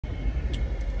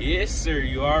Yes, sir.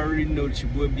 You already know that your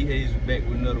boy B Hayes is back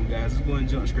with another one, guys. Let's go and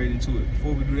jump straight into it.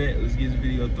 Before we do that, let's give this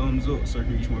video a thumbs up so I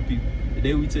can reach more people.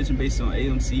 Today we touching base on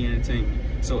AMC Entertainment.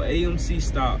 So AMC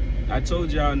stock, I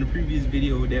told y'all in the previous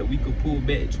video that we could pull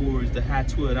back towards the high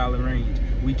 $12 range.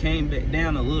 We came back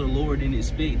down a little lower than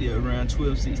expected, around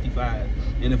 $12.65.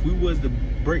 And if we was to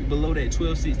break below that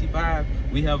 $12.65,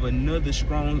 we have another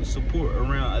strong support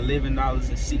around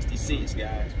 $11.60,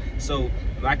 guys. So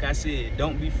like I said,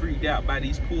 don't be freaked out by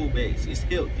these pullbacks. It's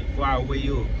healthy for our way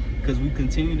up, because we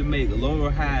continue to make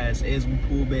lower highs as we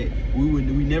pull back. We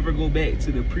never go back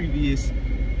to the previous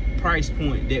price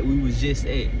point that we was just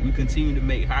at. We continue to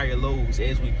make higher lows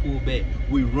as we pull back.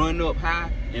 We run up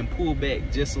high and pull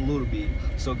back just a little bit.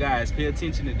 So guys, pay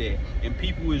attention to that. And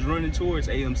people is running towards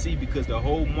AMC because the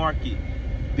whole market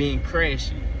been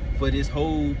crashing for this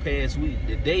whole past week.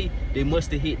 Today they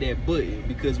must have hit that button,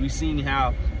 because we seen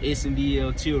how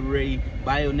SNDL, Tilray,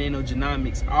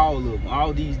 Bionanogenomics, all of them,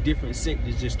 all these different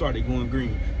sectors just started going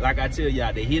green. Like I tell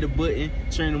y'all, they hit a button,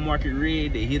 turn the market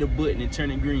red, they hit a button and turn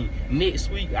it green.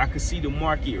 Next week I could see the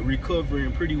market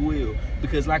recovering pretty well,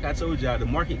 because like I told y'all, the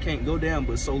market can't go down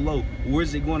but so low.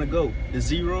 Where's it going to go? The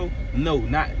zero? No,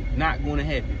 not going to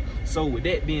happen. So with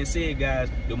that being said, guys,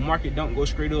 the market don't go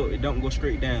straight up, it don't go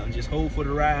straight down. Just hold for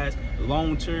the rise.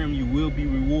 Long term, you will be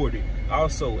rewarded.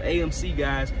 Also, AMC,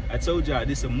 guys, I told y'all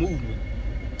this is a movement.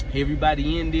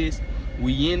 Everybody in this,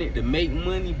 we in it to make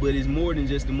money, but it's more than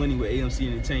just the money with AMC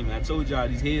Entertainment. I told y'all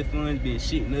these hedge funds been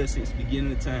shitting us since the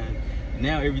beginning of time.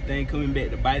 Now everything coming back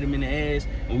to bite them in the ass,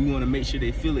 and we want to make sure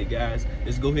they feel it, guys.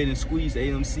 Let's go ahead and squeeze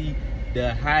AMC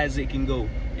the high as it can go.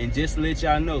 And just to let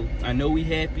y'all know, I know we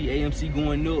happy AMC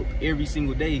going up every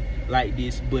single day like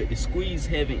this, but the squeeze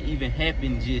haven't even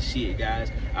happened just yet,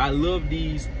 guys. I love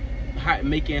these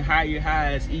making higher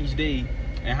highs each day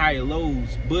and higher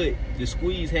lows, but the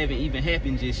squeeze haven't even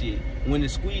happened just yet. When the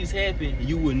squeeze happen,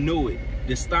 you will know it.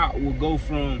 The stock will go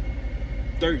from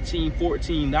 $13,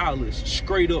 $14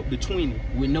 straight up to 20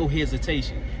 with no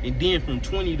hesitation, and then from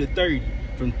 20 to 30,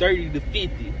 from 30 to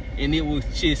 50, and it will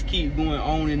just keep going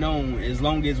on and on as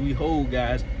long as we hold,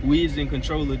 guys. We is in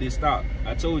control of this stock.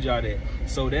 I told y'all that.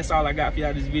 So that's all I got for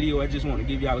y'all this video. I just want to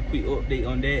give y'all a quick update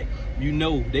on that. You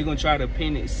know they're gonna try to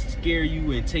panic scare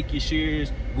you and take your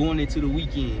shares going into the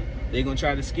weekend. They're gonna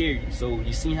try to scare you. So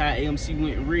you see how AMC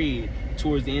went red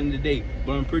towards the end of the day,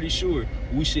 but I'm pretty sure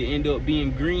we should end up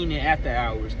being green in after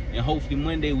hours, and hopefully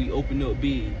Monday we open up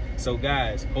big. So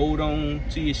guys, hold on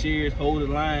to your shares, hold the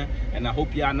line, and I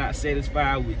hope y'all not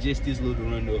satisfied with just this little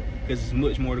run up, because there's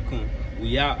much more to come.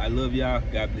 We out. I love y'all.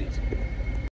 God bless.